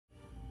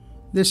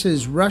This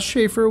is Russ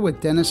Schafer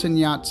with Dennison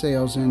Yacht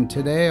Sales, and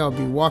today I'll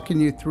be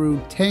walking you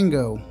through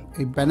Tango,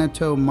 a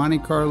Beneteau Monte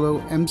Carlo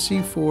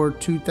MC4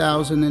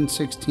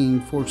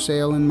 2016 for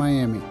sale in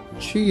Miami.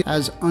 She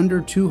has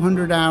under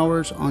 200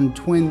 hours on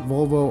twin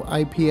Volvo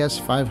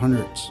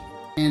IPS500s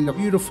and a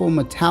beautiful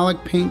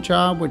metallic paint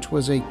job, which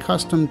was a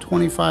custom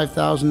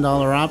 $25,000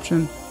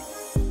 option.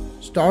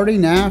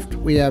 Starting aft,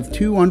 we have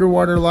two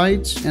underwater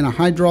lights and a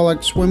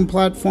hydraulic swim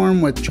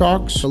platform with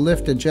chocks to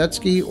lift a jet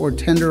ski or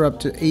tender up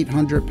to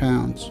 800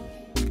 pounds.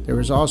 There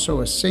is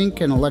also a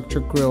sink and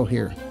electric grill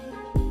here.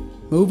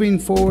 Moving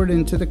forward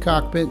into the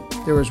cockpit,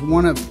 there is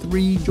one of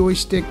 3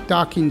 joystick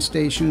docking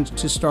stations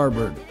to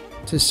starboard.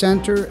 To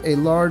center, a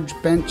large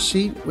bench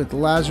seat with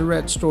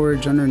lazarette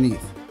storage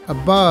underneath.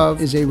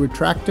 Above is a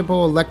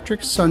retractable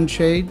electric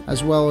sunshade,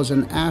 as well as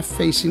an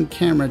aft-facing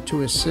camera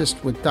to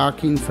assist with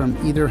docking from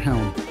either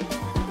helm.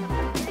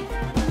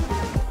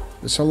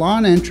 The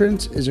salon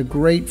entrance is a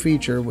great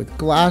feature with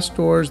glass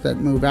doors that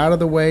move out of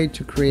the way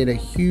to create a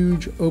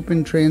huge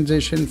open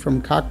transition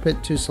from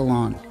cockpit to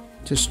salon.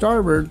 To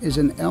starboard is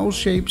an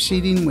L-shaped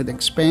seating with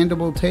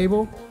expandable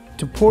table.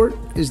 To port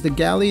is the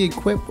galley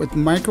equipped with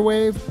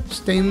microwave,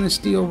 stainless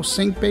steel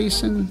sink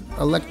basin,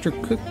 electric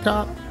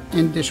cooktop,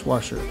 and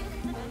dishwasher.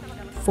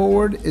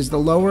 Forward is the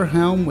lower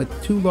helm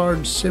with 2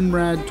 large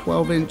Simrad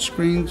 12-inch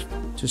screens.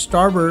 To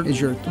starboard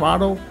is your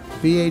throttle,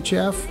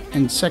 VHF,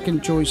 and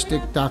second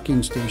joystick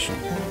docking station.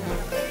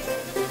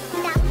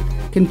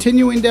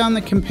 Continuing down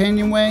the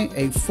companionway,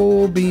 a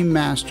full beam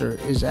master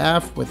is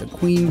aft with a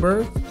queen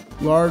berth,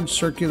 large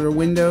circular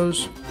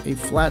windows, a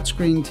flat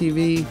screen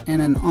TV,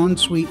 and an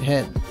ensuite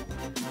head.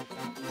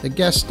 The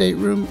guest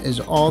stateroom is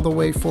all the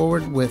way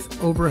forward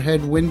with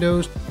overhead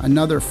windows,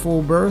 another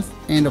full berth,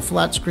 and a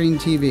flat screen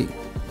TV.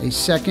 A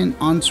second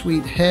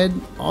ensuite head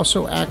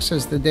also acts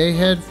as the day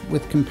head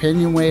with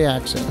companionway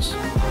access.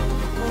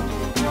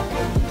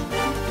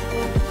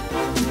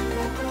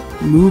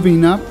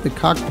 Moving up the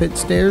cockpit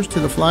stairs to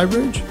the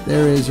Flybridge,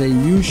 there is a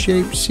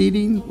U-shaped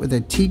seating with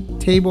a teak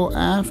table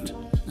aft,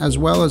 as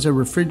well as a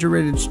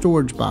refrigerated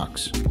storage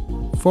box.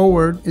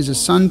 Forward is a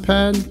sun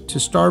pad. To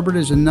starboard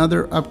is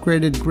another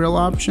upgraded grill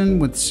option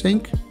with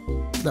sink.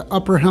 The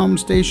upper helm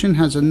station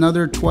has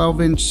another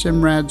 12-inch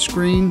Simrad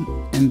screen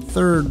and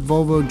third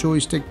Volvo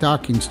joystick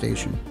docking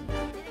station.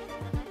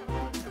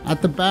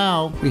 At the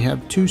bow, we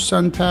have 2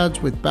 sun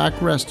pads with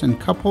backrest and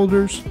cup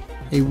holders,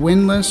 a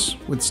windlass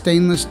with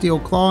stainless steel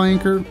claw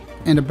anchor,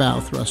 and a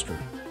Bowthruster.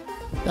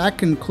 That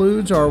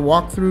concludes our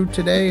walkthrough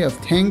today of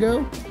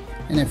Tango,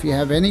 and if you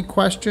have any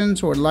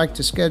questions or would like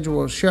to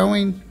schedule a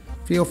showing,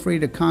 feel free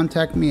to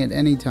contact me at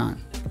any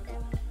time.